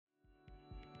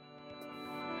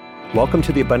Welcome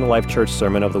to the Abundant Life Church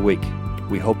Sermon of the Week.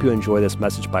 We hope you enjoy this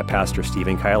message by Pastor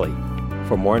Stephen Kielley.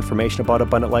 For more information about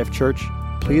Abundant Life Church,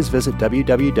 please visit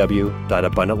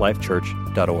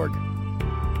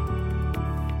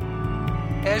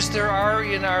www.abundantlifechurch.org. As there are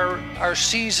in our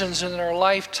seasons and in our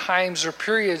lifetimes or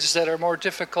periods that are more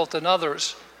difficult than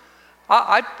others,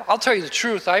 I'll tell you the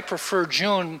truth, I prefer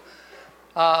June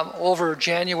over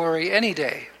January any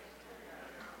day.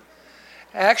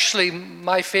 Actually,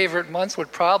 my favorite month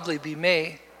would probably be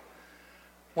May,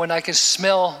 when I can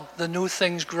smell the new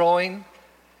things growing,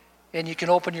 and you can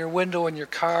open your window in your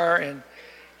car, and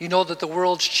you know that the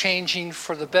world's changing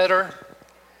for the better.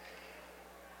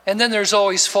 And then there's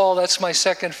always fall. That's my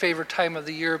second favorite time of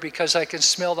the year, because I can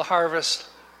smell the harvest,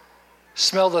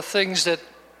 smell the things that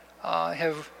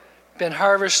have been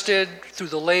harvested through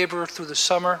the labor, through the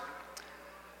summer.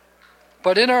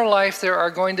 But in our life, there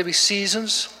are going to be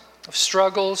seasons of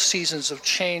struggle, seasons of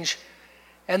change,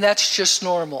 and that's just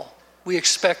normal. We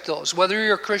expect those. Whether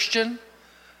you're a Christian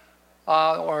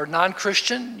or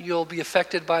non-Christian, you'll be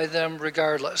affected by them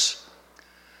regardless.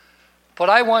 But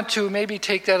I want to maybe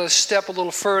take that a step a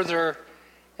little further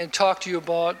and talk to you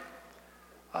about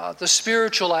the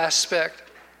spiritual aspect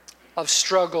of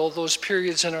struggle, those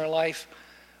periods in our life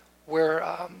where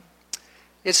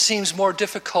it seems more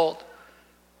difficult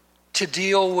to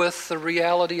deal with the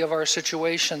reality of our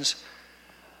situations.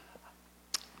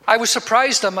 I was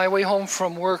surprised on my way home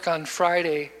from work on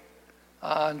Friday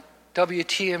on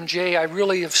WTMJ. I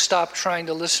really have stopped trying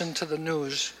to listen to the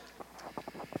news.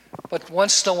 But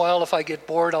once in a while, if I get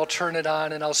bored, I'll turn it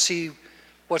on and I'll see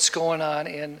what's going on.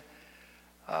 And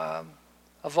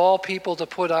of all people to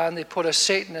put on, they put a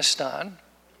Satanist on.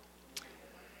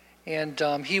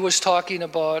 And he was talking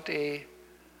about a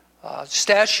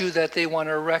statue that they want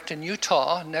to erect in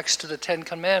Utah next to the Ten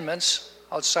Commandments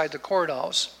outside the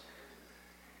courthouse.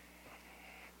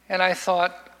 And I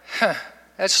thought,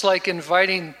 that's like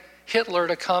inviting Hitler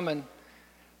to come and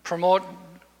promote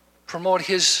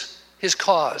his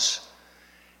cause.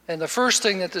 And the first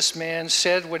thing that this man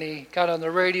said when he got on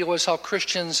the radio was how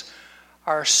Christians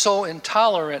are so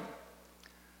intolerant.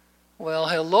 Well,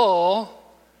 hello.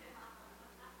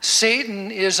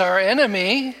 Satan is our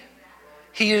enemy.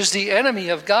 He is the enemy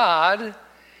of God.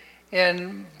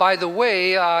 And by the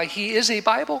way, he is a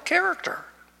Bible character.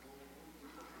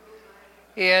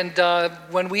 And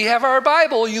when we have our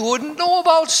Bible, you wouldn't know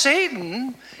about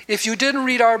Satan if you didn't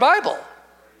read our Bible.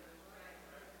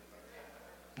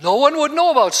 No one would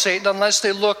know about Satan unless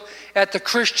they look at the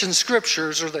Christian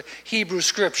scriptures or the Hebrew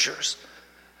scriptures.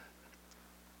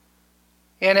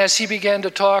 And as he began to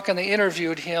talk and they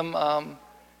interviewed him,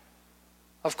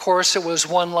 of course, it was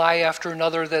one lie after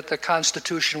another that the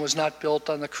Constitution was not built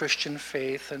on the Christian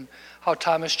faith and how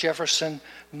Thomas Jefferson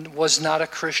was not a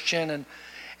Christian.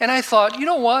 And I thought, you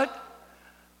know what?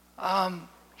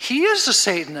 He is a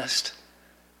Satanist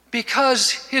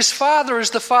because his father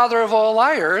is the father of all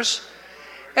liars,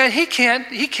 and he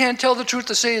can't tell the truth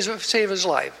to save his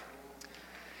life.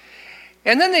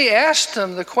 And then they asked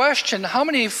him the question, how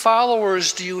many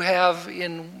followers do you have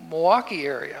in Milwaukee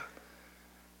area?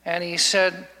 And he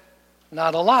said,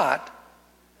 not a lot.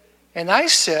 And I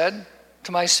said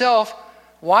to myself,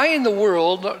 why in the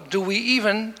world do we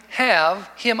even have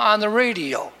him on the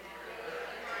radio?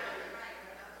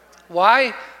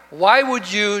 Why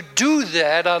would you do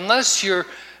that unless you're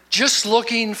just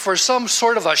looking for some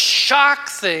sort of a shock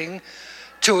thing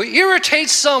to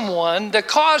irritate someone, to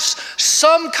cause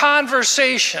some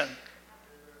conversation?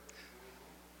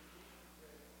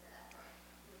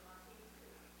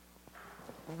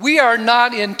 We are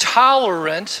not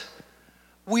intolerant,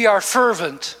 we are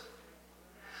fervent.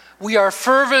 We are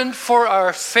fervent for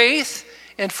our faith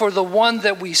and for the one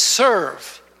that we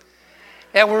serve.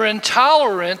 And we're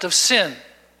intolerant of sin.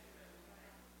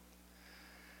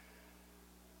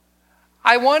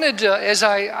 I wanted to, as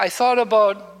I thought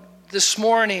about this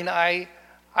morning, I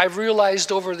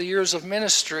realized over the years of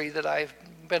ministry that I've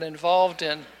been involved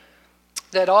in,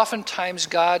 that oftentimes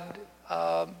God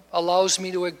allows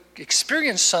me to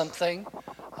experience something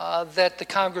that the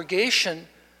congregation,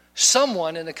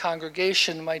 someone in the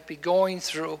congregation might be going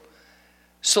through,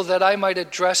 so that I might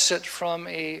address it from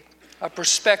a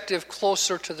perspective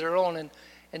closer to their own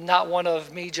and not one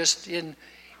of me just on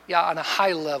a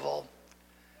high level.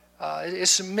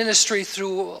 It's a ministry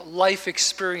through life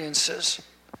experiences.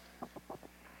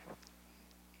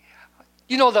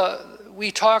 You know,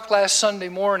 we talked last Sunday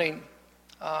morning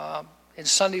in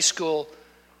Sunday school.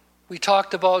 We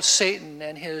talked about Satan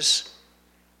and his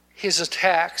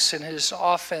attacks and his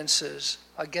offenses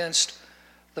against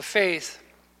the faith.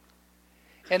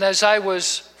 And as I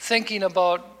was thinking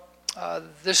about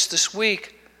this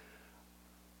week,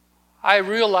 I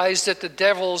realized that the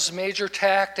devil's major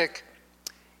tactic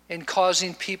in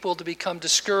causing people to become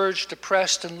discouraged,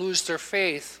 depressed, and lose their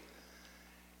faith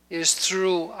is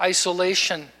through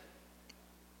isolation.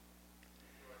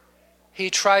 He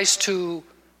tries to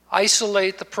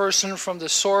isolate the person from the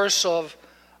source of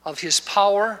his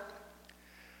power.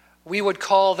 We would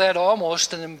call that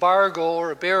almost an embargo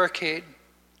or a barricade.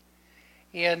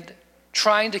 And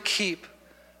trying to keep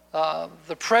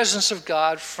the presence of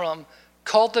God from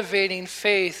cultivating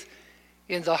faith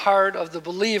in the heart of the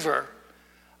believer.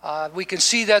 We can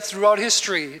see that throughout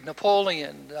history.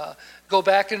 Napoleon, go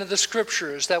back into the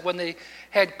scriptures, that when they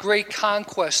had great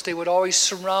conquests, they would always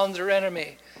surround their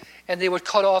enemy, and they would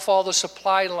cut off all the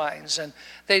supply lines, and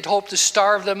they'd hope to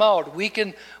starve them out,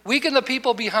 weaken the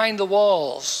people behind the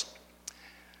walls.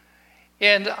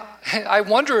 And I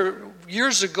wonder,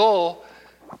 years ago,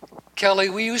 Kelly,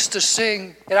 we used to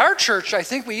sing, at our church, I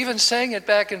think we even sang it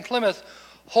back in Plymouth,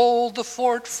 "Hold the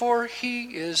fort, for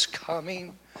he is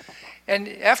coming." And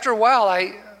after a while,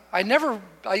 you never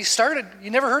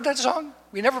heard that song?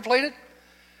 We never played it?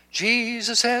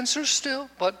 Jesus answers still.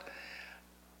 But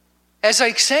as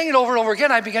I sang it over and over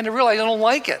again, I began to realize I don't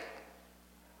like it.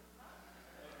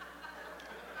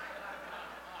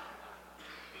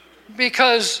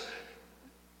 Because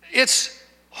it's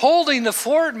holding the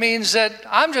fort means that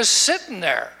I'm just sitting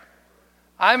there.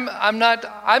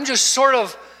 I'm just sort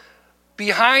of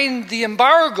behind the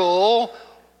embargo,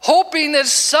 hoping that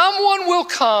someone will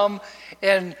come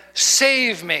and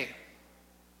save me.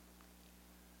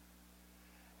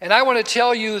 And I want to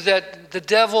tell you that the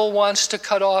devil wants to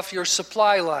cut off your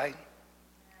supply line.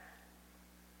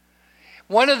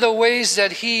 One of the ways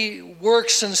that he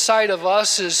works inside of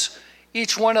us is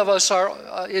each one of us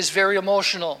is very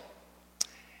emotional.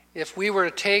 If we were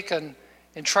to take and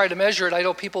try to measure it, I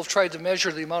know people have tried to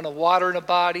measure the amount of water in a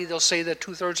body. They'll say that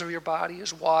 2/3 of your body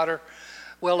is water.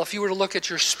 Well, if you were to look at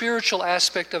your spiritual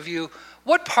aspect of you,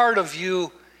 what part of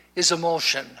you is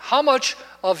emotion? How much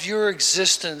of your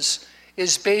existence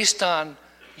is based on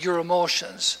your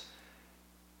emotions?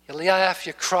 You laugh,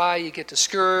 you cry, you get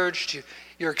discouraged,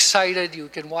 you're excited, you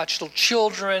can watch little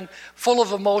children full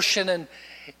of emotion, and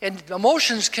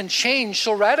emotions can change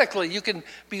so radically. You can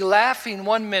be laughing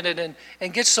one minute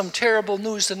and get some terrible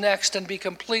news the next and be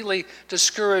completely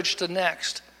discouraged the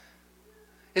next.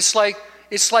 It's like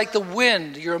the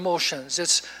wind, your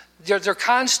emotions. They're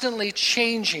constantly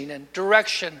changing in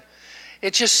direction.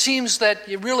 It just seems that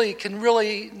you can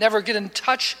really never get in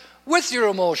touch with your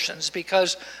emotions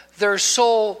because they're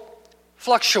so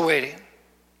fluctuating.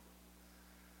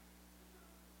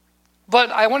 But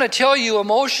I want to tell you,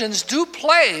 emotions do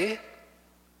play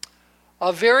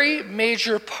a very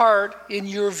major part in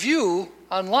your view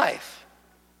on life.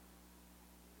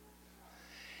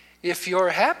 If you're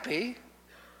happy,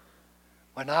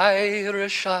 when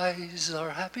Irish eyes are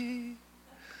happy,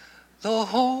 the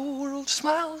whole world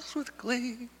smiles with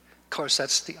glee. Of course,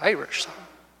 that's the Irish song.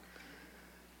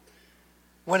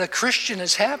 When a Christian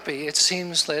is happy, it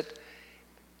seems that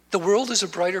the world is a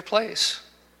brighter place.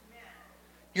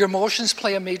 Your emotions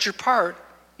play a major part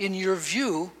in your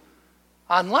view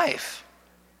on life.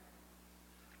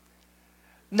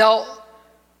 Now,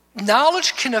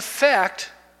 knowledge can affect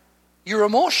your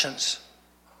emotions.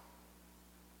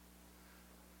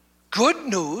 Good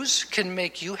news can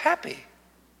make you happy.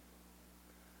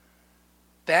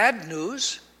 Bad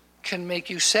news can make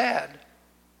you sad.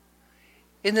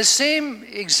 In the same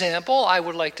example, I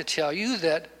would like to tell you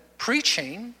that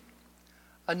preaching,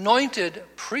 anointed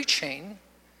preaching,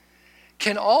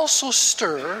 can also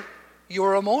stir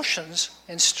your emotions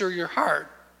and stir your heart.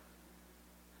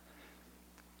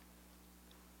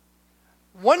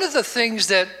 One of the things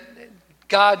that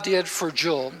God did for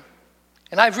Job,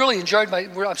 and I've really enjoyed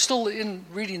I'm still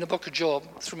reading the book of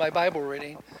Job through my Bible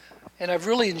reading, and I've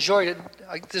really enjoyed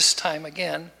it this time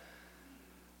again.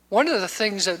 One of the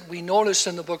things that we notice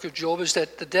in the book of Job is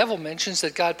that the devil mentions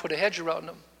that God put a hedge around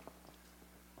him,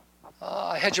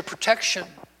 a hedge of protection,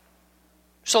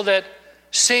 so that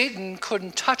Satan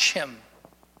couldn't touch him.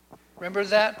 Remember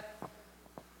that?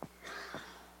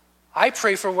 I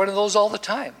pray for one of those all the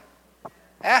time.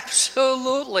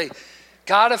 Absolutely.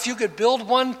 God, if you could build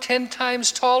one 10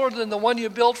 times taller than the one you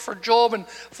built for Job and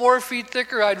 4 feet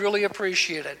thicker, I'd really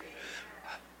appreciate it.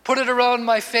 Put it around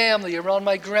my family, around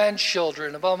my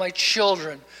grandchildren, about my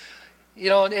children.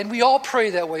 And we all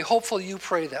pray that way. Hopefully you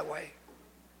pray that way.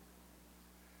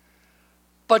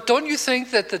 But don't you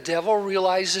think that the devil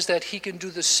realizes that he can do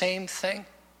the same thing?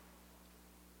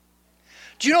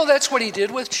 Do you know that's what he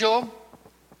did with Job?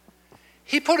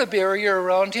 He put a barrier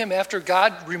around him. After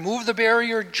God removed the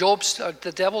barrier,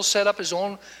 the devil set up his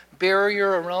own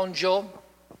barrier around Job.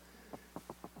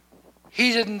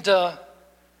 He didn't,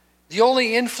 the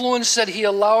only influence that he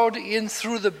allowed in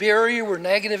through the barrier were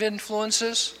negative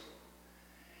influences.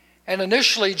 And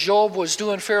initially, Job was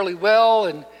doing fairly well,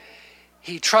 and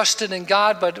he trusted in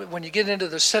God, but when you get into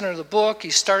the center of the book,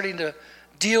 he's starting to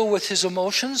deal with his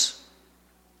emotions.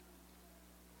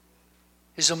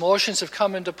 His emotions have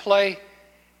come into play,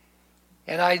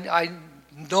 and I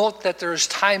note that there's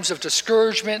times of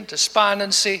discouragement,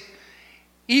 despondency.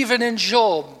 Even in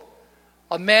Job,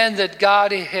 a man that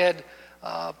God had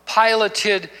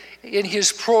piloted in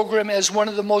his program as one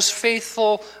of the most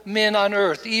faithful men on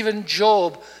earth. Even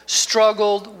Job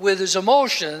struggled with his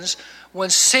emotions when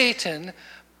Satan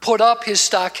put up his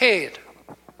stockade.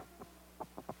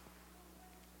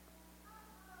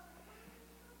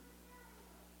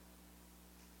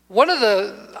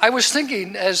 I was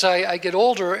thinking as I get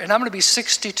older, and I'm going to be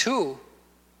 62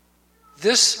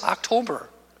 this October.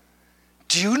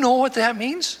 Do you know what that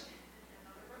means?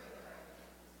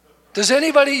 Does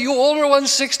anybody, you older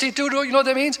ones, 62, do you know what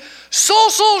that means?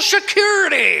 Social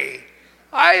Security.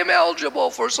 I am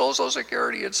eligible for Social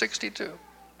Security at 62.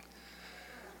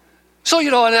 So,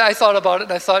 and I thought about it,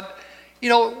 and I thought,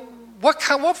 what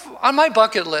on my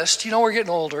bucket list, we're getting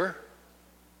older,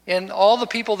 and all the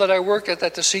people that I work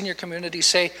at the senior community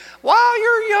say, while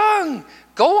you're young,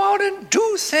 go out and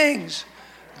do things.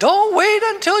 Don't wait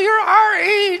until you're our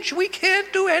age. We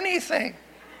can't do anything.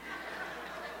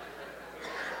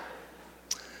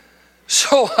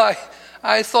 So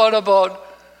I thought about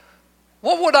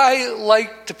what would I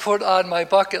like to put on my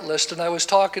bucket list, and I was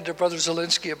talking to Brother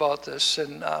Zielinski about this,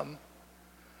 and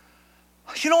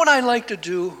you know what I like to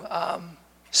do?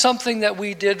 Something that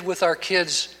we did with our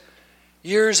kids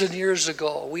years and years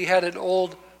ago. We had an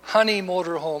old Honey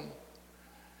motorhome.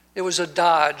 It was a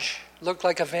Dodge. Looked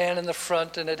like a van in the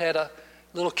front, and it had a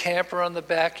little camper on the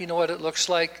back. You know what it looks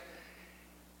like?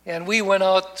 And we went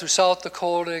out to South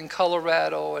Dakota and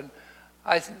Colorado, and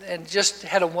just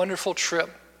had a wonderful trip.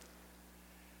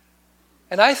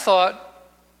 And I thought,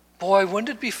 boy, wouldn't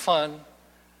it be fun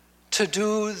to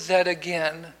do that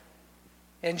again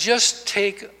and just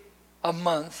take a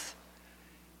month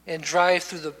and drive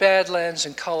through the Badlands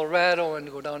in Colorado and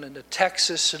go down into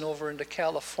Texas and over into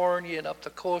California and up the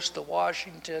coast of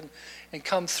Washington and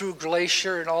come through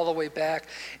Glacier and all the way back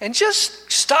and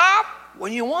just stop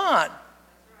when you want.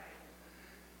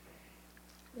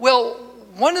 Well,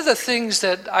 one of the things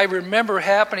that I remember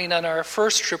happening on our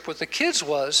first trip with the kids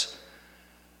was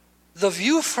the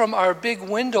view from our big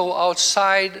window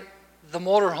outside the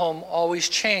motorhome always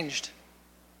changed.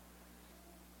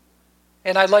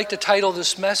 And I'd like to title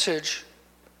this message,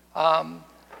 The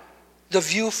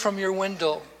View from Your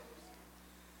Window.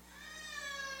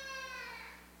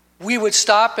 We would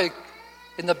stop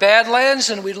in the Badlands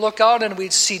and we'd look out and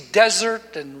we'd see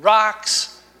desert and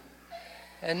rocks.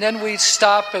 And then we'd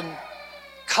stop in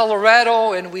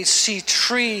Colorado and we'd see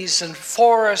trees and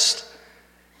forest.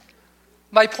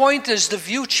 My point is the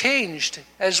view changed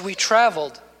as we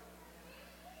traveled.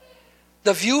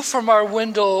 The view from our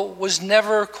window was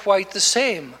never quite the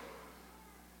same.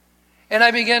 And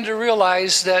I began to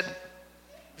realize that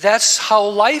that's how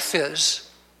life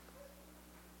is.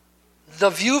 The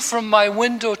view from my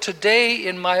window today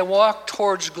in my walk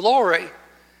towards glory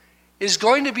is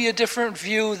going to be a different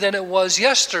view than it was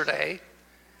yesterday.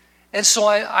 And so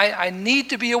I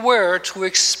need to be aware to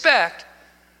expect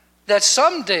that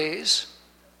some days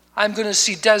I'm going to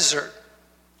see desert.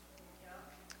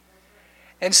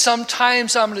 And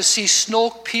sometimes I'm going to see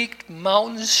snow-peaked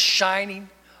mountains shining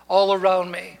all around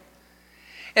me.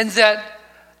 And that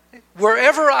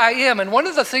wherever I am, and one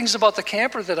of the things about the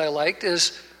camper that I liked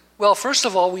is, well, first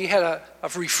of all, we had a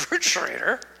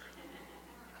refrigerator,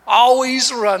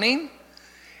 always running,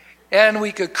 and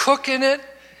we could cook in it,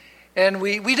 and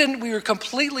we were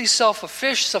completely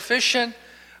self-sufficient.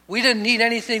 We didn't need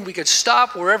anything. We could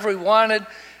stop wherever we wanted.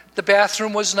 The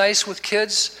bathroom was nice with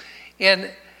kids, and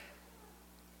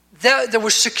there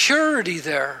was security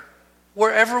there.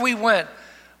 Wherever we went,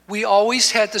 we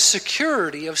always had the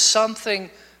security of something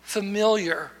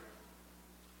familiar.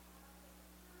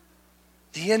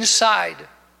 The inside.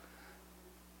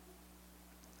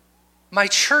 My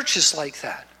church is like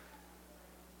that.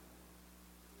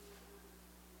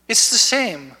 It's the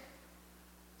same.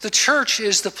 The church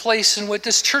is the place in which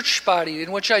this church body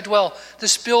in which I dwell,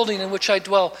 this building in which I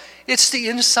dwell. It's the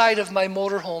inside of my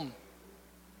motorhome.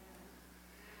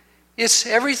 It's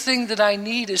everything that I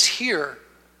need is here.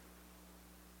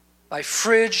 My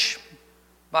fridge,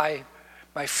 my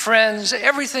friends,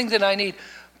 everything that I need.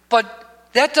 But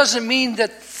that doesn't mean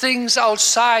that things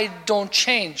outside don't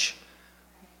change.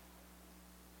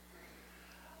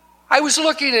 I was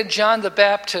looking at John the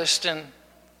Baptist, and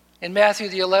in Matthew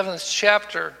the 11th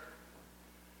chapter,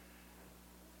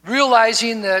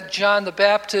 realizing that John the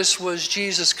Baptist was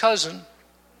Jesus' cousin,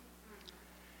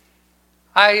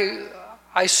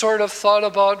 I sort of thought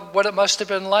about what it must have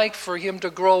been like for him to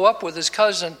grow up with his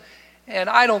cousin, and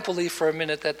I don't believe for a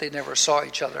minute that they never saw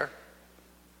each other.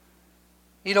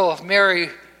 You know, if Mary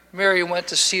went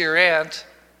to see her aunt,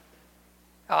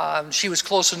 she was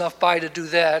close enough by to do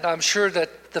that. I'm sure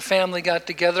that the family got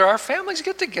together. Our families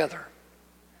get together.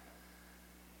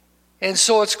 And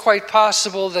so it's quite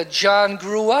possible that John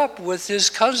grew up with his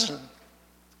cousin.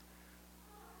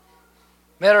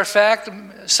 Matter of fact,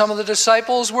 some of the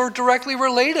disciples were directly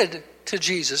related to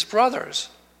Jesus, brothers.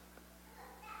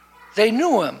 They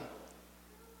knew him.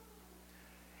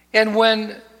 And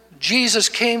when Jesus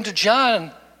came to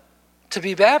John to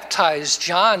be baptized,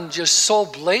 John just so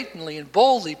blatantly and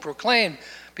boldly proclaimed,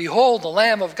 "Behold, the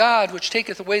Lamb of God, which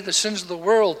taketh away the sins of the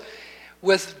world,"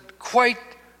 with quite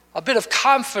a bit of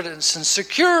confidence and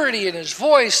security in his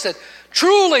voice that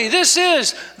truly this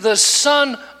is the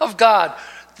Son of God.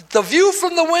 The view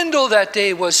from the window that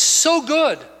day was so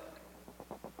good.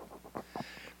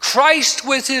 Christ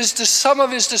with some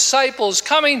of his disciples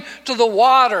coming to the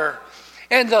water,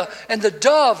 and the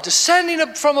dove descending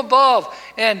up from above,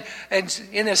 and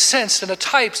in a sense, in the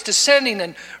types, descending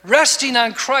and resting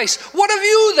on Christ. What a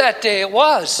view that day it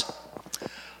was.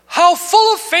 How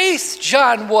full of faith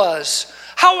John was.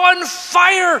 How on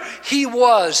fire he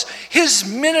was. His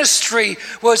ministry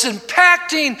was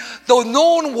impacting the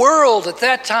known world at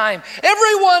that time.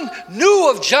 Everyone knew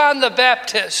of John the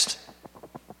Baptist.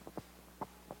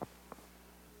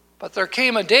 But there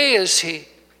came a day as he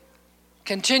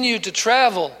continued to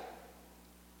travel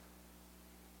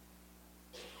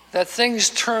that things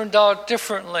turned out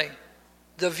differently.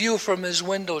 The view from his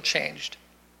window changed.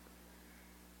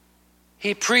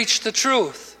 He preached the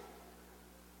truth.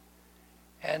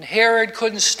 And Herod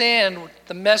couldn't stand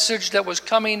the message that was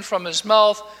coming from his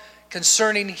mouth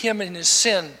concerning him and his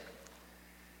sin.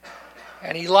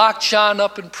 And he locked John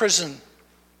up in prison.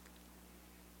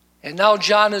 And now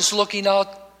John is looking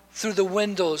out through the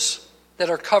windows that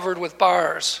are covered with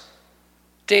bars,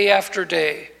 day after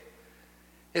day.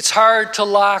 It's hard to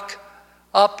lock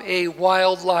up a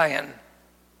wild lion.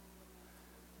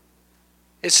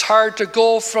 It's hard to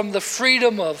go from the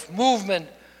freedom of movement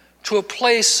to a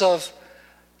place of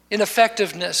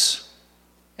ineffectiveness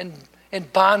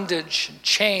and bondage and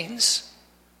chains.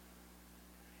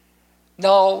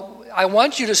 Now, I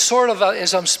want you to sort of,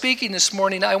 as I'm speaking this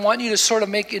morning, I want you to sort of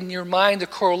make in your mind the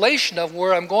correlation of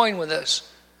where I'm going with this.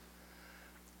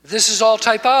 This is all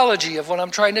typology of what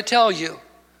I'm trying to tell you.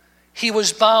 He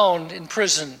was bound in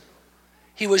prison.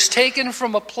 He was taken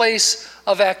from a place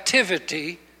of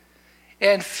activity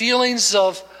and feelings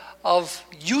of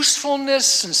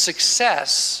usefulness and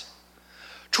success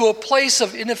to a place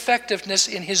of ineffectiveness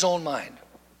in his own mind.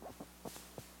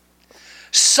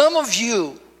 Some of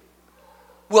you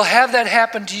will have that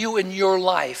happen to you in your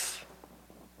life.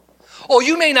 Oh,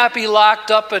 you may not be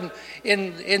locked up in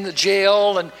the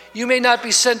jail, and you may not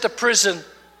be sent to prison,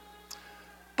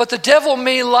 but the devil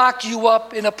may lock you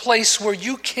up in a place where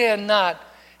you cannot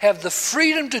have the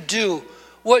freedom to do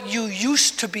what you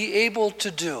used to be able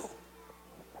to do.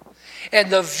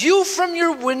 And the view from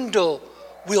your window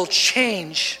will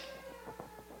change.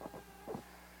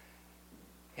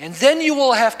 And then you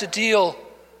will have to deal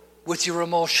with your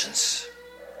emotions.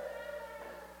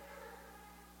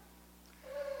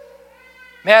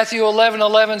 Matthew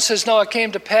 11:11 says, "Now it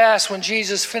came to pass when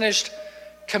Jesus finished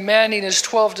commanding his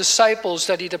 12 disciples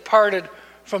that he departed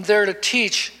from there to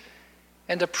teach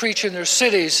and to preach in their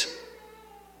cities.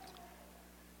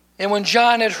 And when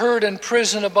John had heard in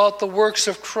prison about the works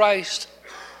of Christ,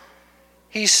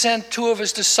 he sent 2 of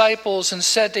his disciples and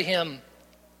said to him,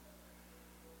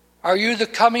 'Are you the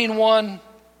coming one,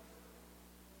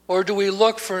 or do we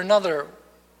look for another?'"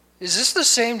 Is this the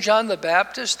same John the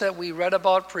Baptist that we read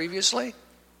about previously?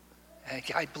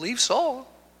 I believe so.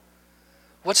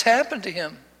 What's happened to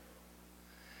him?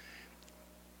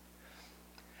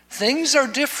 Things are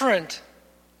different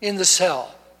in the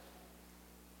cell.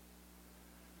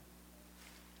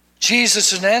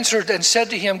 Jesus answered and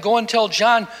said to him, "Go and tell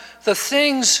John the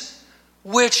things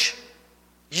which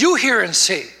you hear and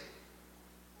see."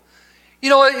 You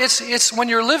know, it's when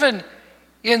you're living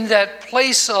in that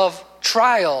place of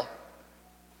trial,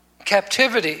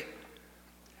 captivity,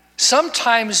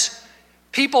 sometimes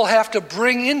people have to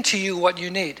bring into you what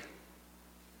you need.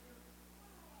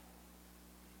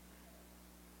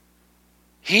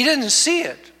 He didn't see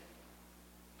it.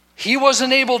 He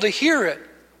wasn't able to hear it.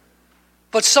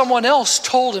 But someone else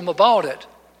told him about it.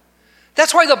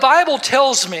 That's why the Bible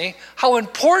tells me how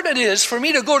important it is for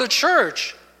me to go to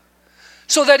church.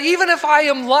 So that even if I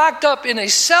am locked up in a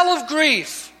cell of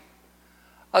grief,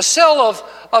 a cell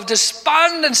of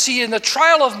despondency in the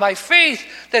trial of my faith,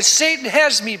 that Satan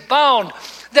has me bound,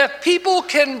 that people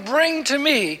can bring to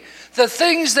me the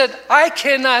things that I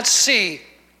cannot see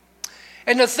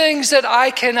and the things that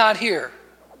I cannot hear.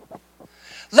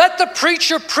 Let the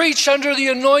preacher preach under the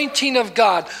anointing of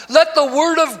God. Let the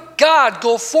word of God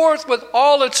go forth with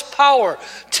all its power.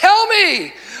 Tell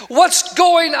me what's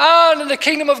going on in the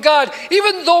kingdom of God,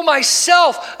 even though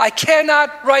myself I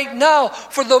cannot right now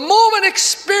for the moment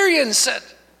experience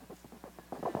it.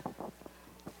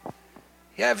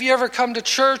 Yeah, have you ever come to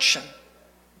church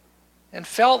and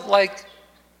felt like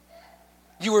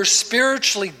you were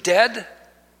spiritually dead?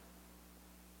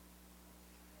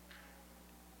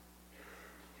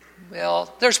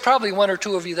 Well, there's probably one or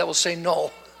two of you that will say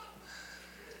no.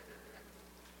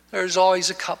 There's always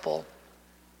a couple.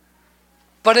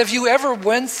 But have you ever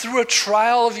went through a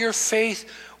trial of your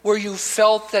faith where you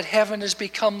felt that heaven has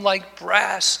become like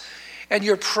brass and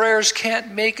your prayers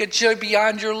can't make it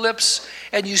beyond your lips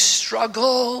and you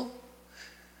struggle?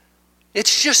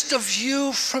 It's just a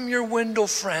view from your window,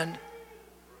 friend.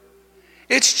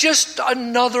 It's just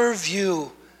another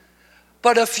view.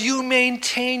 But if you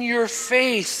maintain your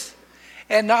faith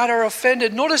and not are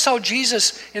offended. Notice how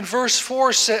Jesus in verse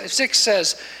 6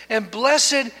 says, and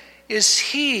blessed is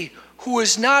he who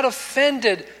is not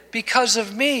offended because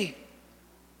of me.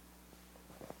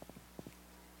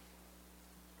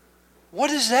 What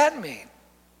does that mean?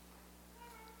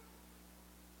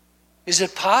 Is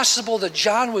it possible that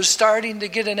John was starting to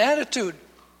get an attitude?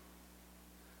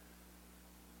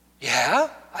 Yeah,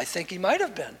 I think he might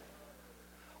have been.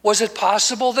 Was it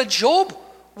possible that Job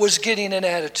was getting an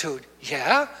attitude?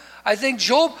 Yeah, I think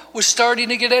Job was starting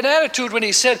to get an attitude when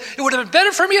he said, it would have been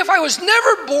better for me if I was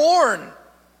never born.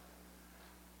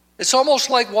 It's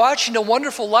almost like watching A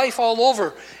Wonderful Life all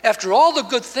over. After all the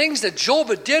good things that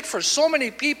Job did for so many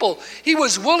people, he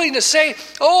was willing to say,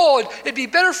 oh, it'd be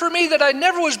better for me that I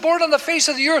never was born on the face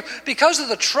of the earth because of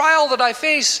the trial that I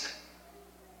face.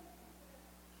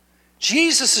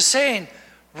 Jesus is saying,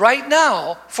 right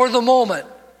now, for the moment,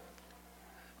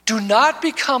 do not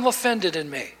become offended in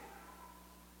me.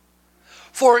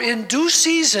 For in due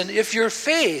season, if your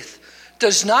faith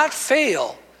does not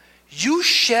fail, you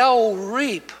shall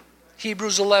reap.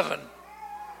 Hebrews 11.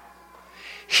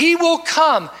 He will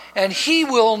come and he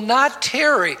will not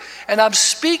tarry. And I'm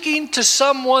speaking to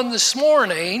someone this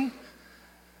morning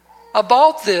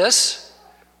about this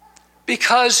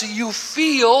because you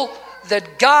feel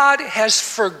that God has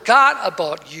forgot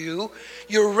about you.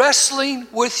 You're wrestling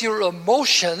with your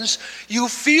emotions. You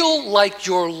feel like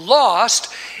you're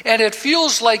lost, and it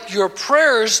feels like your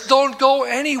prayers don't go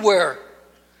anywhere.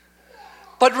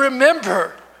 But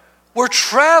remember, we're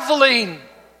traveling.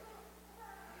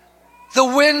 The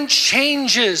wind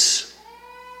changes.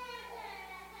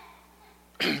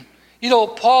 You know,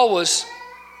 Paul was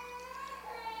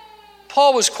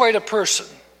quite a person.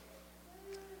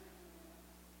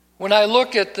 When I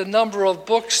look at the number of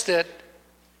books that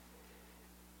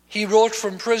he wrote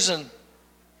from prison,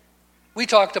 we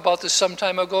talked about this some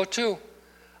time ago too.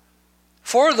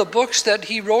 4 of the books that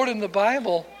he wrote in the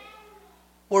Bible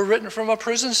were written from a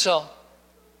prison cell.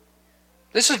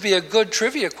 This would be a good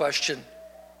trivia question.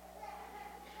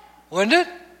 Wouldn't it?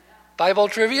 Bible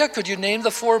trivia, could you name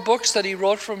the 4 books that he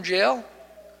wrote from jail?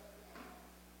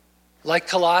 Like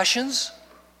Colossians?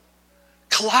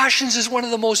 Colossians is one of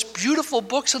the most beautiful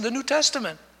books of the New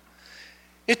Testament.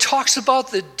 It talks about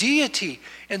the deity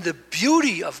and the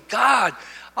beauty of God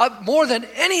more than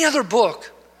any other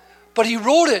book. But he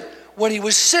wrote it when he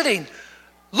was sitting,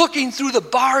 looking through the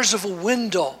bars of a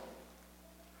window.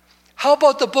 How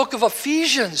about the book of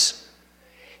Ephesians?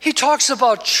 He talks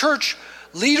about church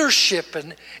leadership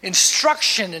and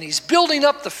instruction, and he's building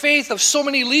up the faith of so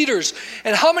many leaders.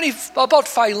 And how many about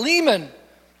Philemon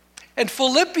and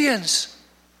Philippians?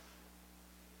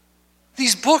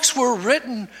 These books were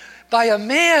written by a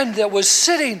man that was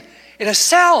sitting in a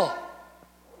cell.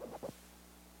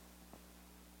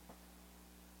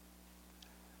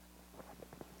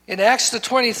 In Acts the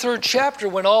 23rd chapter,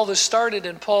 when all this started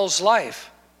in Paul's life,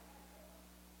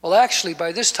 well, actually,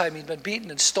 by this time he'd been beaten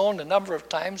and stoned a number of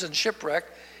times and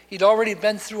shipwrecked. He'd already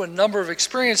been through a number of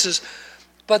experiences.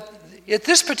 But at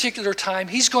this particular time,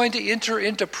 he's going to enter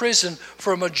into prison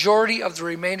for a majority of the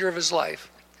remainder of his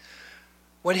life.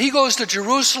 When he goes to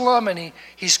Jerusalem and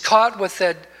he's caught with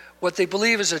that, what they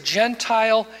believe is a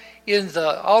Gentile in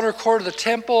the outer court of the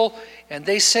temple, and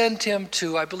they send him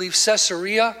to, I believe,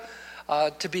 Caesarea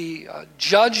to be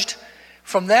judged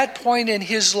from that point in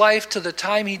his life to the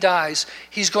time he dies,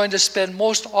 he's going to spend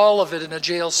most all of it in a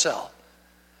jail cell.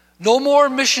 No more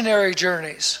missionary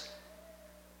journeys.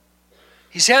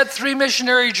 He's had 3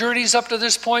 missionary journeys up to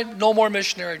this point. No more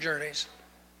missionary journeys.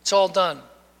 It's all done.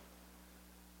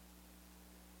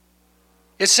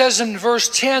 It says in verse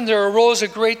 10, there arose a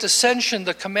great dissension.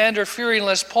 The commander, fearing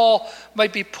lest Paul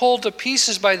might be pulled to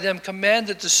pieces by them,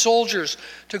 commanded the soldiers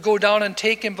to go down and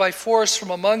take him by force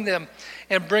from among them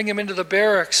and bring him into the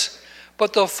barracks.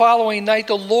 But the following night,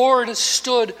 the Lord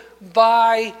stood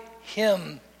by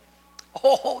him.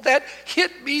 Oh, that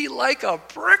hit me like a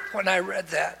brick when I read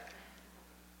that.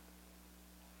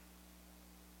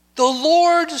 The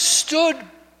Lord stood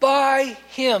by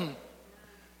him.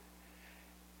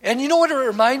 And you know what it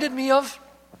reminded me of?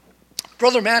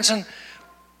 Brother Manson,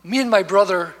 me and my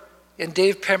brother and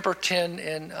Dave Pemberton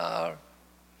and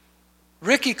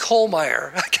Ricky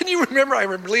Kohlmeyer. Can you remember? I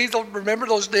remember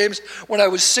those names when I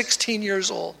was 16 years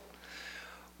old.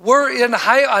 We're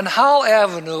on Howell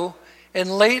Avenue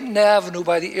and Layton Avenue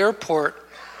by the airport.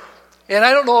 And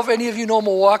I don't know if any of you know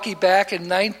Milwaukee back in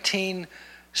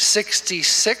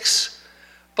 1966,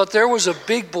 but there was a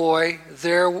big boy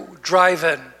there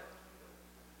driving.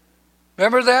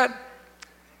 Remember that?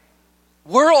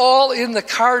 We're all in the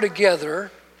car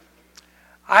together.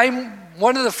 I'm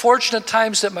one of the fortunate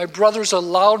times that my brothers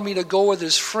allowed me to go with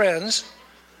his friends.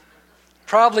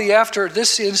 Probably after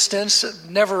this instance,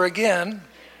 never again.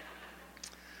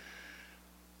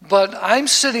 But I'm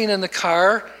sitting in the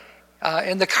car,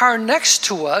 and the car next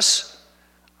to us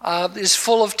is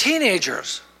full of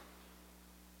teenagers.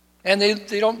 And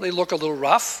they look a little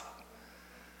rough.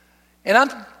 And I'm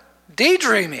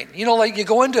daydreaming. You know, like you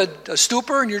go into a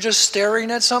stupor and you're just staring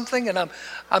at something, and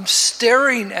I'm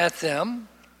staring at them,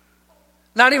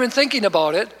 not even thinking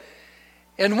about it.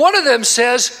 And one of them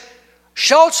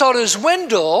shouts out his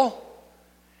window,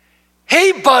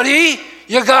 "Hey buddy,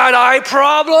 you got eye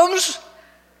problems?"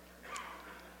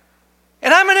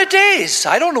 And I'm in a daze.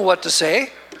 I don't know what to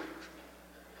say.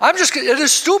 I'm just in a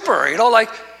stupor, like,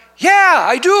 yeah,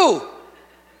 I do.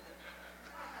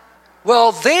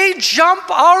 Well, they jump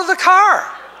out of the car.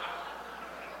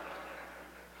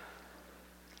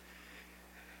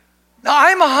 Now,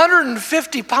 I'm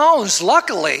 150 pounds,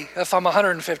 luckily, if I'm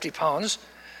 150 pounds.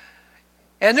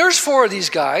 And there's 4 of these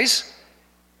guys.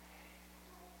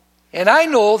 And I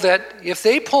know that if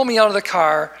they pull me out of the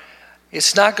car,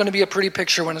 it's not going to be a pretty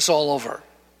picture when it's all over.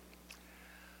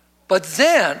 But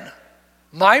then,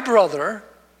 my brother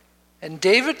and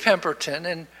David Pemberton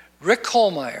and Rick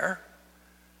Kohlmeyer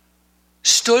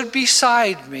stood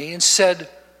beside me and said,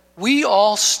 "We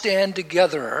all stand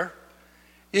together.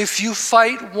 If you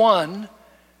fight one,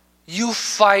 you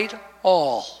fight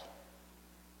all."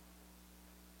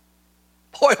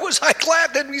 Boy, was I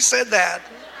glad that we said that.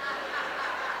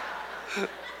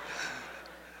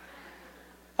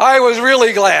 I was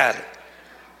really glad.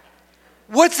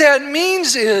 What that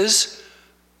means is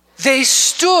they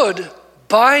stood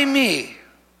by me.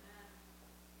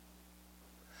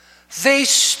 They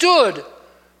stood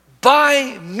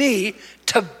by me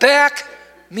to back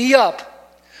me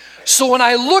up. So when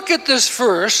I look at this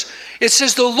verse, it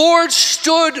says the Lord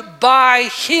stood by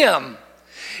him.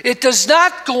 It does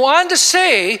not go on to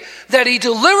say that he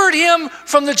delivered him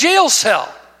from the jail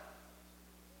cell.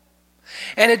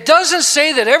 And it doesn't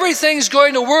say that everything's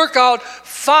going to work out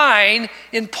fine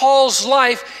in Paul's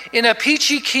life in a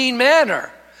peachy keen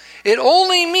manner. It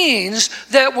only means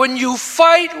that when you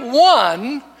fight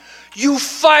one, you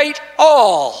fight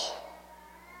all.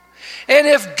 And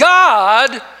if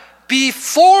God be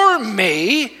for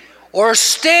me or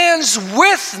stands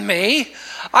with me,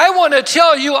 I want to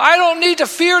tell you, I don't need to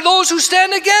fear those who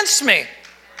stand against me.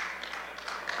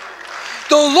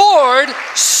 The Lord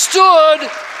stood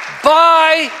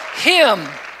by him.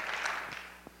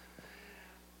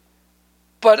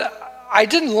 But I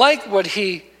didn't like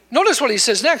notice what he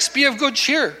says next, "Be of good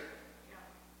cheer."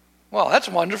 Well, that's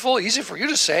wonderful, easy for you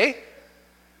to say.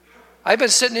 I've been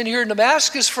sitting in here in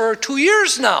Damascus for 2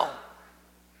 years now.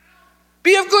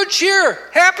 Be of good cheer.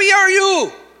 Happy are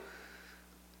you?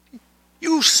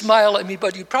 You smile at me,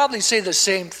 but you probably say the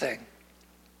same thing.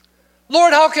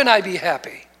 Lord, how can I be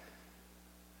happy?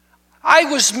 I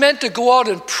was meant to go out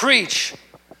and preach.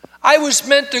 I was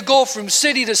meant to go from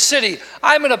city to city.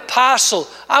 I'm an apostle.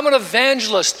 I'm an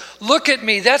evangelist. Look at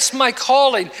me. That's my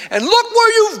calling. And look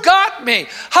where you've got me.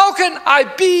 How can I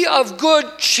be of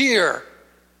good cheer?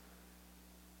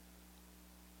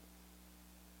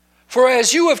 For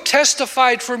as you have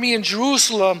testified for me in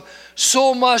Jerusalem,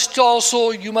 so must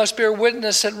also you must bear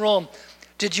witness at Rome.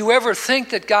 Did you ever think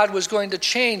that God was going to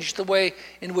change the way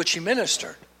in which he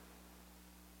ministered?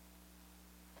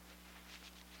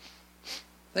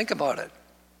 Think about it.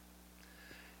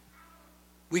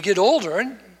 We get older,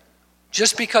 and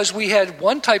just because we had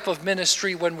one type of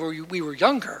ministry when we were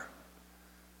younger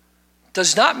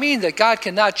does not mean that God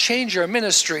cannot change our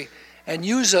ministry and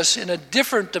use us in a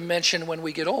different dimension when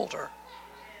we get older.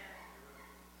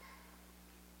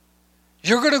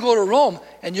 You're going to go to Rome,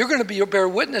 and you're going to bear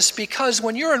witness, because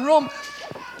when you're in Rome,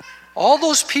 all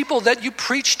those people that you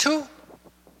preach to,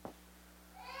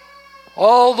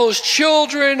 all those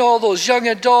children, all those young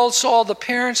adults, all the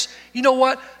parents, you know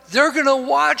what? They're going to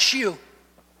watch you.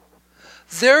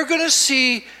 They're going to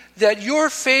see that your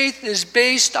faith is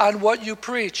based on what you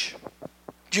preach.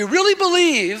 Do you really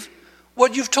believe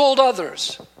what you've told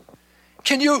others?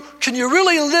 Can you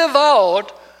really live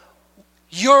out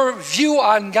your view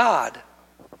on God?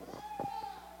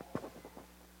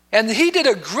 And he did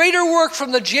a greater work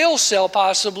from the jail cell,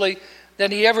 possibly,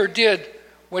 than he ever did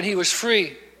when he was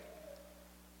free.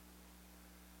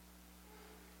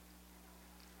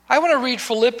 I want to read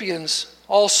Philippians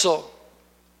also.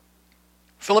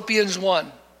 Philippians 1.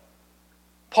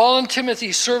 Paul and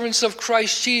Timothy, servants of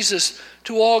Christ Jesus,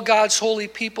 to all God's holy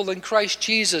people in Christ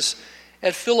Jesus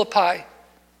at Philippi,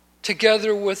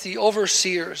 together with the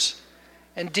overseers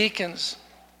and deacons.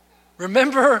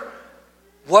 Remember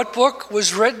what book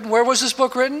was written? Where was this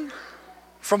book written?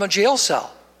 From a jail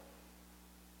cell.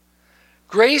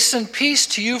 Grace and peace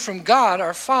to you from God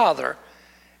our Father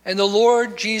and the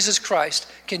Lord Jesus Christ.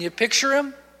 Can you picture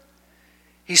him?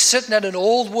 He's sitting at an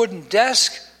old wooden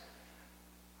desk.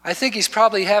 I think he's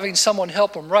probably having someone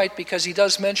help him write, because he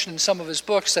does mention in some of his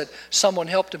books that someone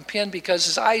helped him pen, because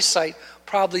his eyesight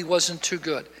probably wasn't too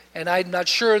good. And I'm not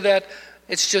sure that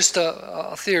it's just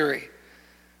a theory.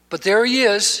 But there he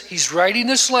is. He's writing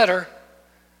this letter.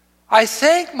 I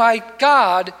thank my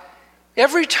God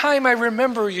every time I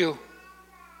remember you.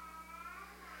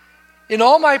 In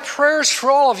all my prayers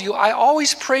for all of you, I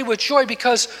always pray with joy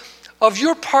because of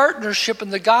your partnership in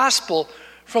the gospel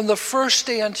from the first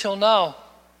day until now.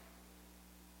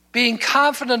 Being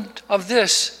confident of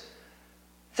this,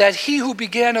 that he who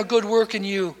began a good work in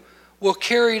you will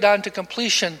carry it on to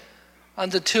completion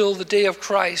until the day of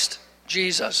Christ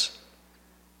Jesus.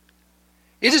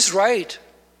 It is right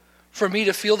for me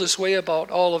to feel this way about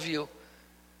all of you,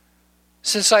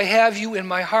 since I have you in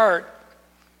my heart.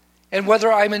 And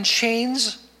whether I'm in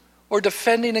chains or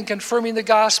defending and confirming the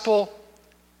gospel,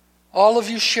 all of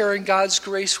you sharing God's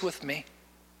grace with me.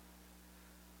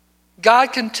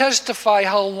 God can testify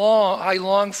how long I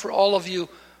long for all of you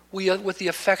with the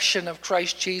affection of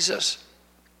Christ Jesus.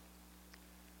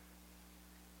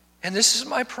 And this is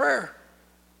my prayer,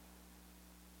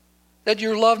 that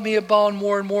your love may abound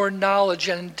more and more in knowledge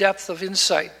and in depth of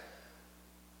insight.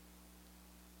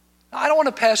 I don't want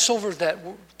to pass over that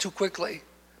too quickly,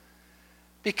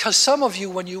 because some of you,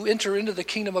 when you enter into the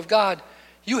kingdom of God,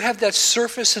 you have that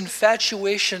surface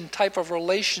infatuation type of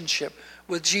relationship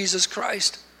with Jesus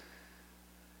Christ.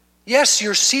 Yes,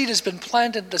 your seed has been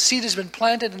planted, the seed has been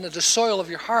planted into the soil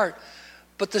of your heart,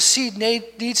 but the seed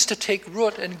needs to take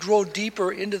root and grow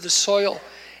deeper into the soil.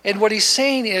 And what he's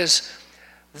saying is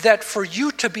that for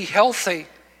you to be healthy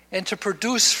and to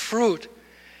produce fruit,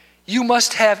 you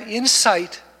must have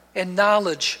insight and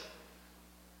knowledge.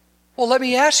 Well, let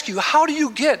me ask you, how do you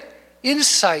get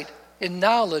insight and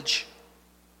knowledge?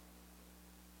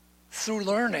 Through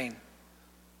learning,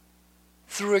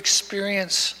 through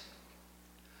experience,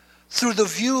 through the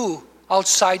view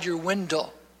outside your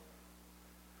window,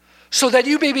 so that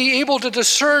you may be able to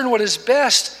discern what is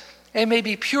best and may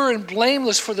be pure and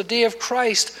blameless for the day of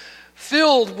Christ,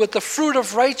 filled with the fruit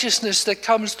of righteousness that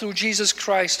comes through Jesus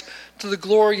Christ to the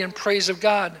glory and praise of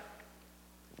God.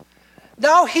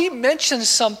 Now he mentions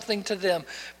something to them,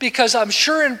 because I'm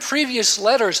sure in previous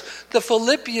letters the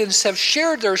Philippians have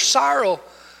shared their sorrow.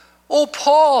 Oh,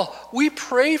 Paul, we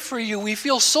pray for you. We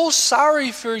feel so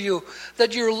sorry for you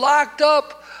that you're locked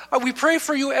up. We pray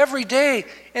for you every day.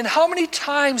 And how many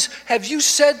times have you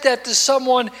said that to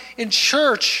someone in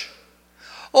church?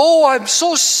 Oh, I'm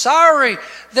so sorry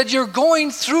that you're going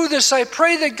through this. I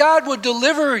pray that God would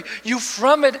deliver you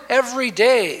from it every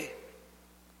day.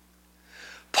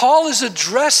 Paul is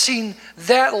addressing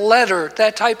that letter,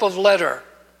 that type of letter.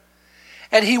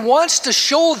 And he wants to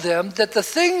show them that the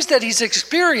things that he's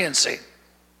experiencing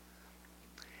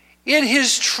in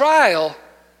his trial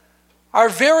are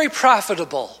very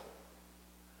profitable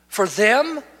for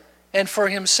them and for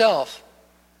himself.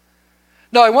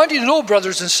 Now, I want you to know,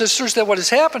 brothers and sisters, that what has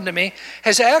happened to me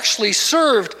has actually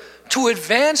served to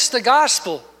advance the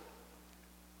gospel.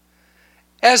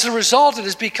 As a result, it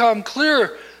has become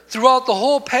clear throughout the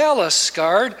whole palace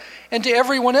guard and to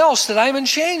everyone else that I'm in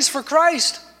chains for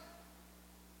Christ.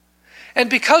 And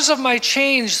because of my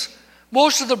change,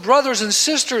 most of the brothers and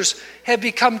sisters have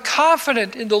become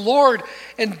confident in the Lord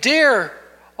and dare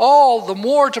all the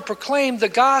more to proclaim the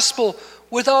gospel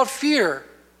without fear.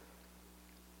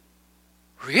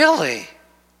 Really?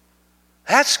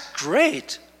 That's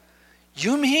great.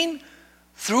 You mean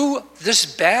through this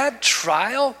bad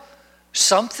trial,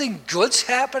 something good's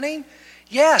happening?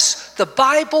 Yes, the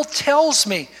Bible tells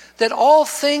me that all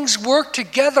things work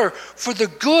together for the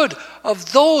good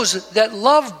of those that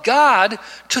love God,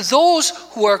 to those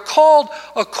who are called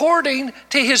according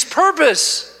to his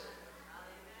purpose.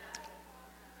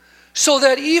 So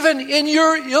that even in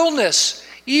your illness,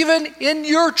 even in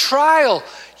your trial,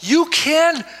 you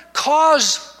can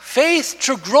cause faith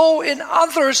to grow in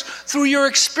others through your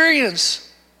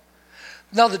experience.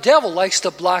 Now, the devil likes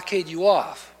to blockade you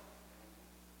off.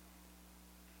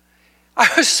 I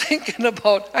was thinking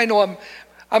about, I know I'm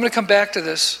going to come back to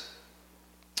this,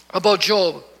 about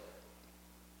Job.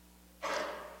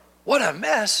 What a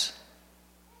mess.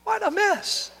 What a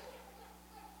mess.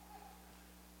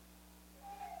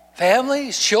 Family,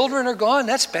 his children are gone.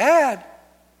 That's bad.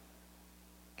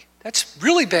 That's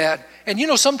really bad. And you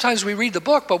know, sometimes we read the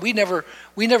book, but we never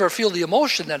feel the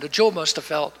emotion that Job must have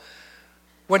felt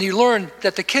when he learned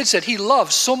that the kids that he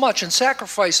loved so much and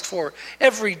sacrificed for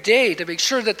every day to make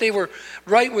sure that they were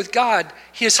right with God,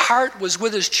 his heart was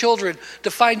with his children,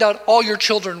 to find out all your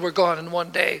children were gone in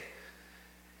one day.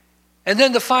 And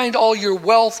then to find all your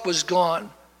wealth was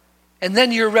gone. And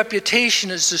then your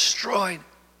reputation is destroyed.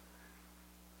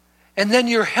 And then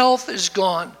your health is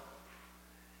gone.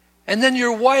 And then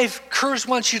your wife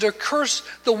wants you to curse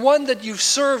the one that you've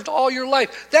served all your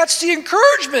life. That's the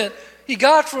encouragement he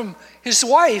got from his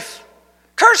wife.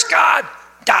 Curse God,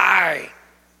 die,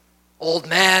 old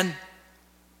man.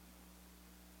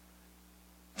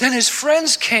 Then his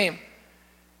friends came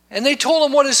and they told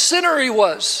him what a sinner he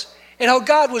was and how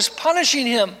God was punishing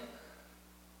him.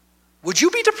 Would you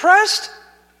be depressed?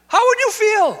 How would you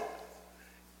feel?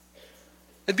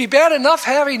 It'd be bad enough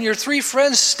having your 3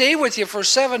 friends stay with you for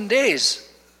 7 days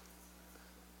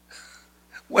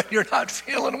when you're not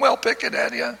feeling well picking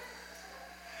at you.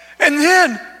 And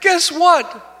then, guess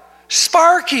what?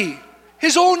 Sparky,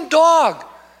 his own dog,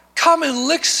 come and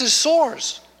licks his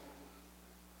sores.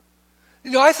 You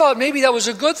know, I thought maybe that was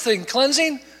a good thing,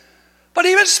 cleansing. But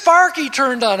even Sparky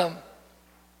turned on him.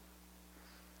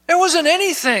 It wasn't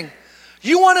anything.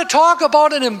 You want to talk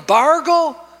about an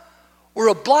embargo or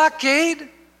a blockade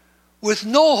with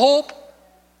no hope?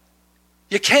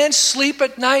 You can't sleep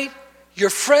at night.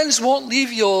 Your friends won't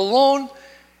leave you alone.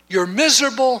 You're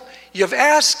miserable. You've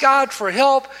asked God for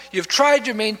help. You've tried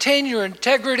to maintain your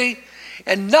integrity,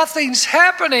 and nothing's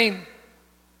happening.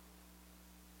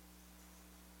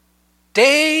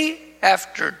 Day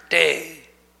after day,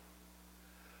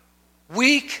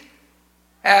 week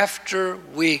after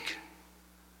week,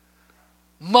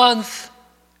 month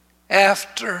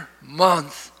after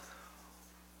month.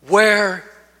 Where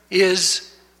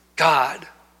is God?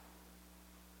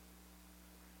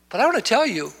 But I want to tell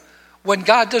you, when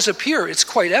God does appear, it's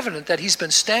quite evident that he's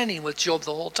been standing with Job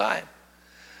the whole time,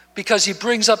 because he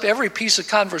brings up every piece of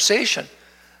conversation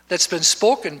that's been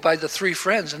spoken by the 3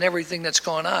 friends and everything that's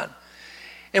gone on.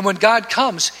 And when God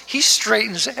comes, he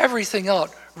straightens everything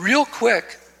out real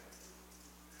quick.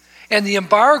 And the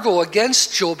embargo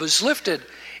against Job is lifted,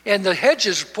 and the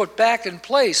hedges are put back in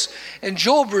place, and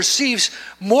Job receives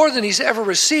more than he's ever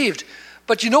received.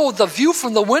 But you know, the view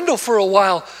from the window for a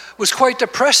while was quite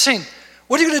depressing.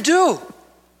 What are you going to do?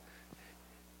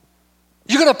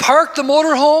 You're going to park the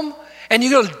motorhome and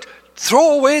you're going to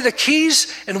throw away the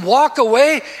keys and walk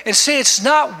away and say it's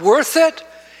not worth it?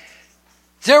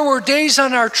 There were days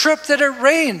on our trip that it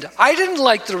rained. I didn't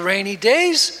like the rainy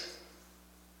days.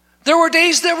 There were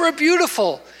days that were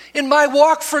beautiful. In my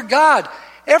walk for God,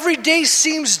 every day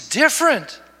seems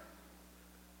different.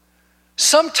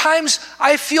 Sometimes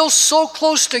I feel so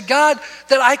close to God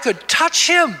that I could touch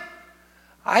him.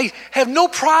 I have no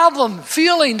problem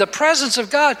feeling the presence of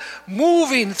God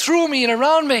moving through me and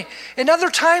around me. And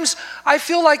other times I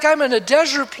feel like I'm in a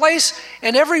desert place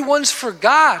and everyone's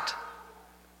forgot.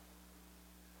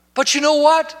 But you know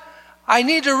what? I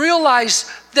need to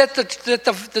realize that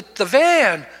the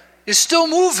van is still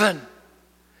moving.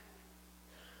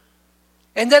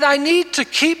 And that I need to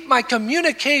keep my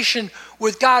communication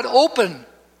with God open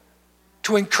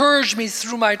to encourage me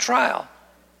through my trial.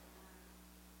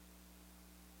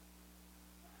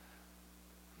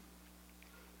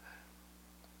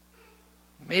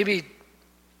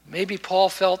 Maybe Paul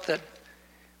felt that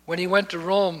when he went to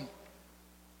Rome,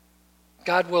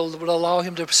 God would allow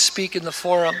him to speak in the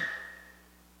forum.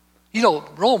 You know,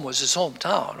 Rome was his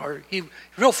hometown, or he's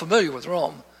real familiar with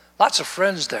Rome. Lots of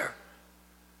friends there.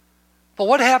 But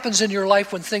what happens in your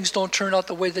life when things don't turn out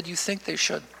the way that you think they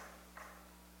should?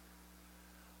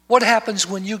 What happens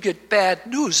when you get bad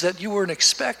news that you weren't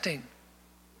expecting?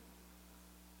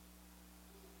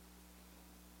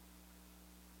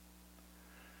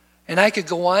 And I could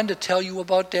go on to tell you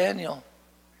about Daniel.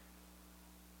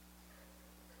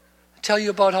 Tell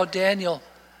you about how Daniel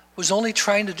was only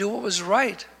trying to do what was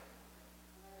right.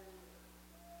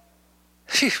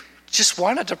 He just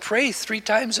wanted to pray 3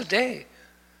 times a day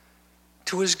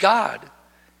to his God.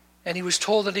 And he was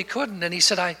told that he couldn't. And he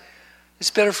said,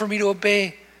 it's better for me to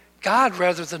obey God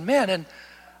rather than men. And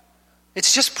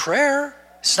it's just prayer.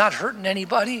 It's not hurting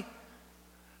anybody.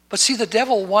 But see, the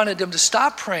devil wanted him to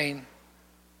stop praying.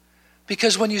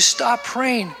 Because when you stop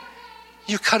praying,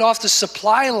 you cut off the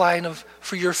supply line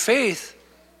for your faith.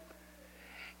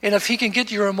 And if he can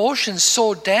get your emotions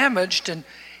so damaged and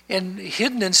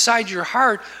hidden inside your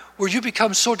heart where you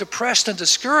become so depressed and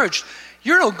discouraged,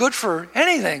 you're no good for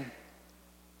anything.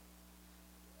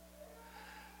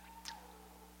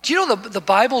 Do you know the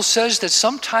Bible says that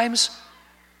sometimes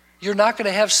you're not going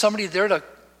to have somebody there to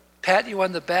pat you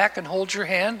on the back and hold your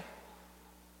hand?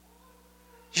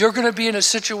 You're going to be in a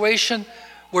situation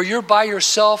where you're by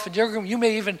yourself, and you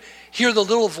may even hear the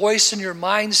little voice in your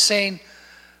mind saying,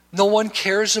 no one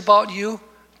cares about you.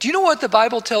 Do you know what the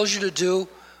Bible tells you to do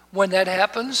when that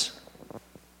happens?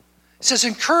 It says,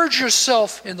 encourage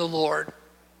yourself in the Lord.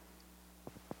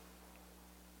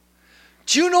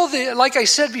 Do you know that, like I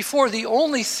said before, the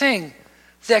only thing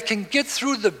that can get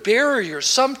through the barrier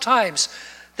sometimes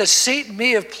that Satan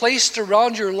may have placed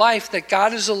around your life that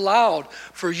God has allowed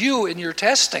for you in your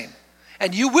testing,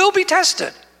 and you will be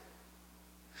tested.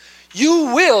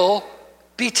 You will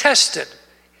be tested.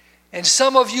 And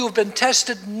some of you have been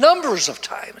tested numbers of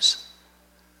times.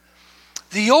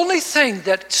 The only thing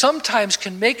that sometimes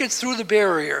can make it through the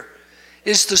barrier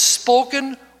is the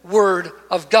spoken word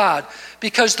of God,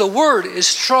 because the word is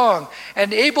strong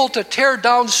and able to tear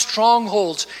down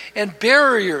strongholds and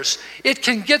barriers. It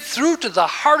can get through to the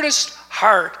hardest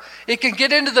heart. It can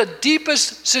get into the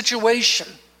deepest situation.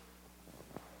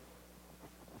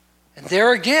 And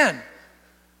there again,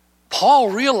 Paul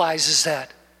realizes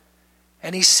that.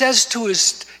 And he says to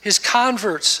his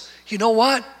converts, you know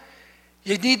what?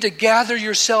 You need to gather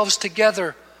yourselves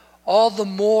together all the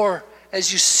more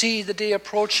as you see the day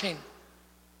approaching.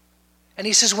 And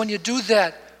he says, when you do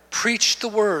that, preach the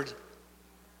word.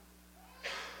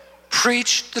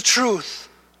 Preach the truth.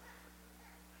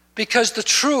 Because the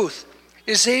truth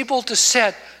is able to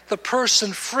set the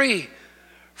person free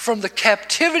from the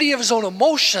captivity of his own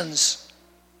emotions,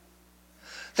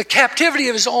 the captivity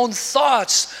of his own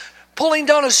thoughts, pulling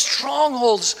down his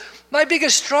strongholds. My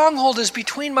biggest stronghold is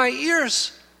between my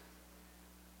ears.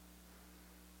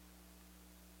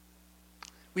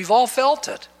 We've all felt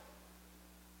it.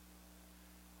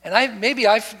 And maybe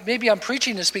I'm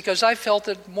preaching this because I felt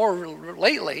it more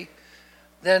lately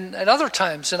than at other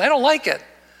times, and I don't like it.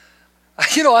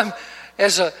 You know,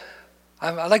 I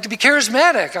like to be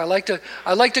charismatic. I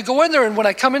like to go in there, and when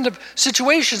I come into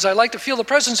situations, I like to feel the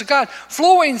presence of God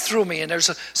flowing through me. And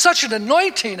there's such an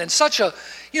anointing and such a,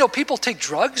 people take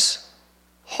drugs.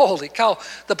 Holy cow.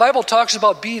 The Bible talks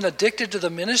about being addicted to the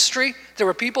ministry. There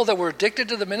were people that were addicted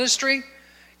to the ministry.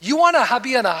 You want to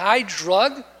be on a high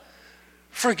drug?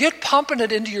 Forget pumping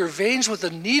it into your veins with a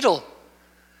needle.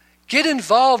 Get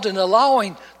involved in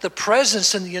allowing the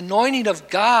presence and the anointing of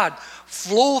God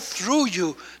flow through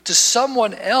you to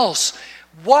someone else.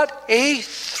 What a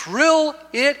thrill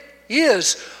it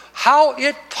is. How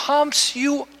it pumps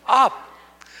you up.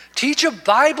 Teach a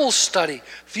Bible study.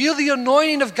 Feel the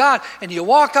anointing of God. And you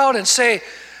walk out and say,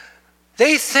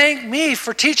 they thank me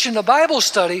for teaching the Bible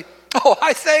study. Oh,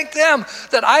 I thank them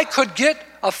that I could get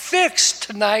a fix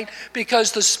tonight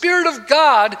because the Spirit of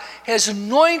God has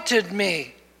anointed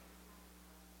me.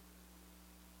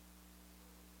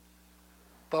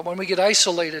 But when we get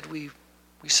isolated, we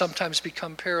sometimes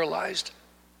become paralyzed.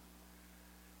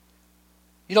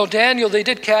 Daniel, they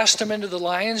did cast him into the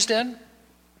lion's den,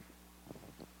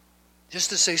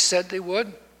 just as they said they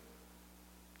would.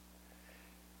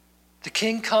 The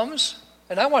king comes,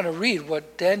 and I want to read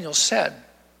what Daniel said.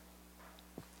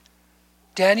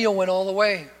 Daniel went all the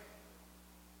way.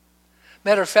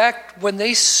 Matter of fact, when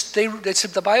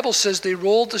the Bible says they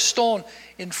rolled the stone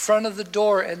in front of the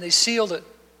door and they sealed it.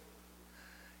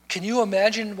 Can you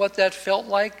imagine what that felt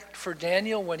like for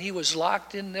Daniel when he was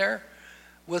locked in there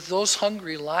with those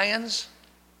hungry lions?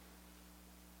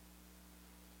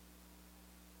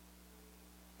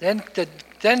 Then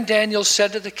Daniel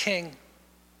said to the king,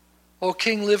 O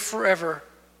king, live forever.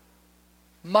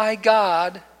 my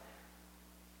God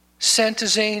sent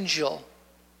his angel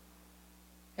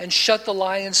and shut the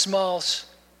lions' mouths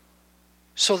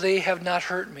so they have not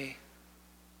hurt me.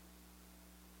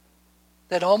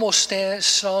 That almost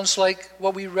sounds like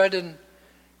what we read in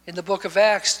the book of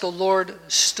Acts, the Lord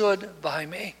stood by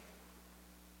me.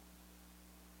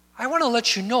 I want to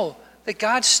let you know that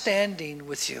God's standing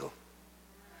with you.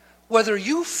 Whether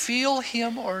you feel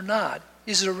him or not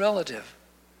is irrelative.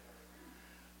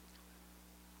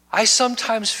 I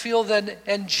sometimes feel that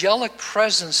angelic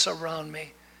presence around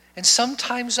me, and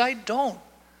sometimes I don't.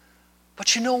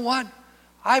 But you know what?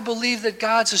 I believe that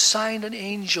God's assigned an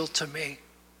angel to me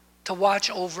to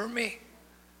watch over me.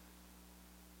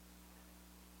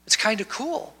 It's kind of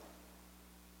cool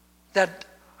that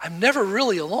I'm never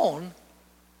really alone,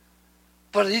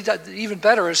 but even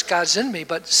better is God's in me.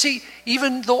 But see,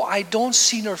 even though I don't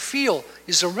see nor feel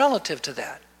is a relative to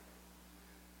that.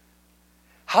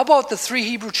 How about the 3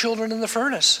 Hebrew children in the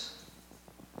furnace?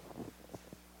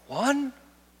 1,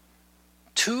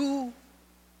 2,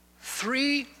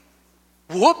 3,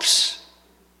 whoops.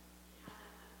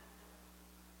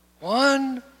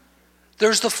 1,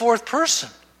 there's the 4th person.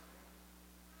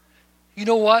 You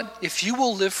know what? If you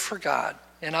will live for God,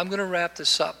 and I'm going to wrap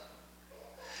this up.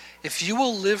 If you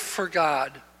will live for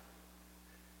God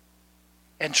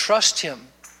and trust him,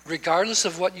 regardless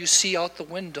of what you see out the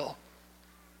window,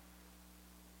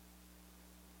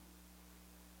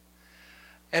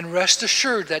 and rest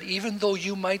assured that even though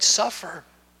you might suffer,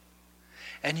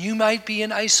 and you might be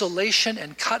in isolation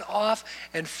and cut off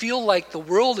and feel like the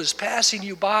world is passing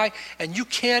you by and you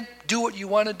can't do what you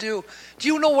want to do. Do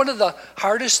you know one of the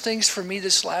hardest things for me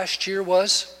this last year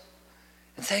was,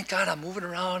 and thank God I'm moving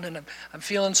around and I'm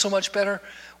feeling so much better,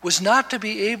 was not to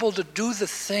be able to do the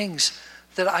things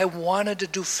that I wanted to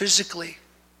do physically.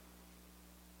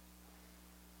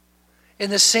 In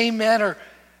the same manner,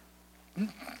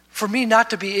 for me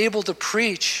not to be able to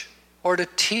preach or to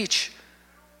teach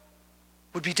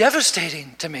would be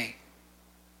devastating to me,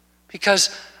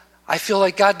 because I feel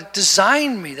like God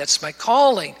designed me. That's my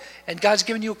calling, and God's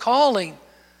given you a calling.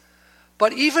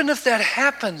 But even if that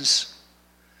happens,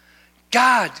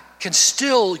 God can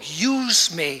still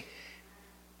use me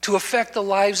to affect the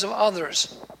lives of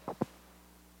others.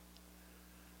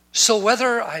 So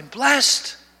whether I'm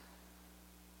blessed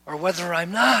or whether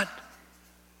I'm not,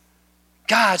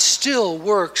 God still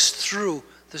works through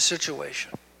the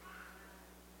situation.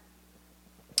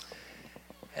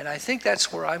 And I think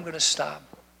that's where I'm going to stop.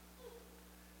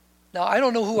 Now, I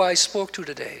don't know who I spoke to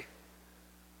today.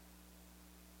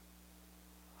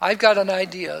 I've got an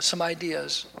idea, some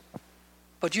ideas,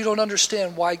 but you don't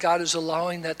understand why God is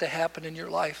allowing that to happen in your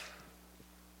life.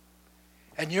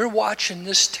 And you're watching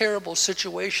this terrible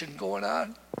situation going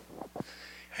on,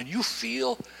 and you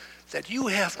feel that you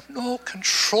have no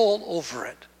control over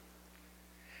it.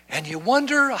 And you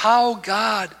wonder how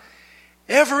God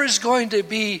ever is going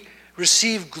to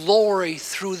receive glory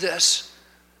through this.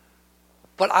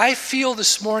 But I feel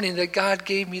this morning that God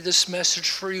gave me this message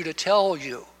for you to tell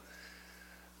you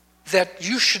that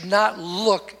you should not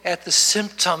look at the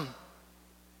symptom.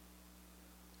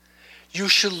 You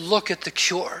should look at the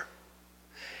cure.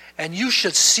 And you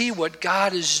should see what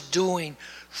God is doing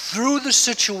through the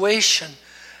situation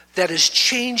that is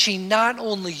changing not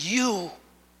only you,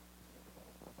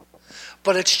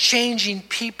 but it's changing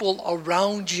people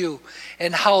around you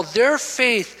and how their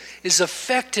faith is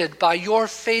affected by your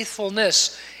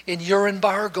faithfulness in your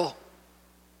embargo.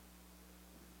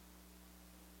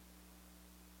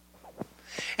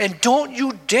 And don't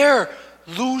you dare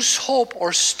lose hope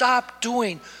or stop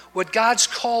doing what God's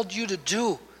called you to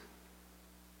do.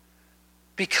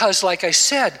 Because, like I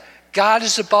said, God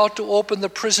is about to open the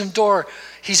prison door.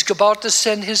 He's about to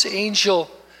send his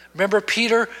angel. Remember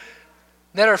Peter?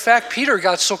 Matter of fact, Peter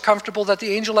got so comfortable that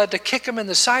the angel had to kick him in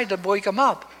the side to wake him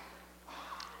up.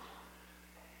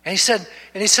 And he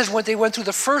said when they went through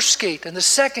the first gate and the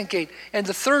second gate and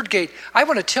the third gate, I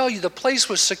want to tell you the place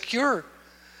was secure.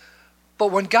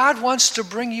 But when God wants to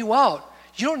bring you out,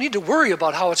 you don't need to worry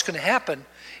about how it's going to happen.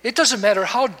 It doesn't matter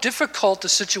how difficult the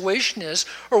situation is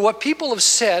or what people have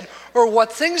said or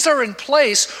what things are in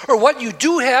place or what you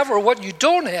do have or what you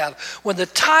don't have. When the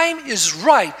time is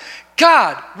right,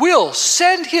 God will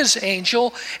send his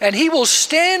angel and he will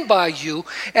stand by you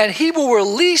and he will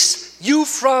release you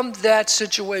from that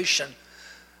situation.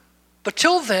 But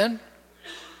till then,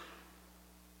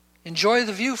 enjoy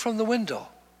the view from the window.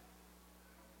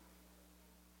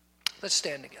 Let's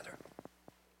stand together.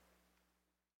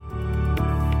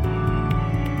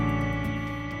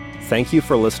 Thank you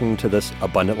for listening to this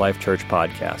Abundant Life Church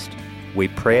podcast. We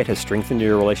pray it has strengthened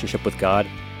your relationship with God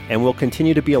and will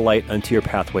continue to be a light unto your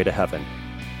pathway to heaven.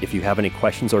 If you have any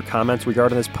questions or comments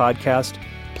regarding this podcast,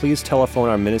 please telephone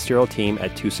our ministerial team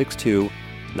at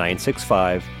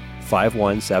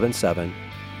 262-965-5177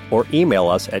 or email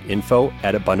us at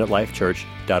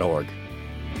info@abundantlifechurch.org.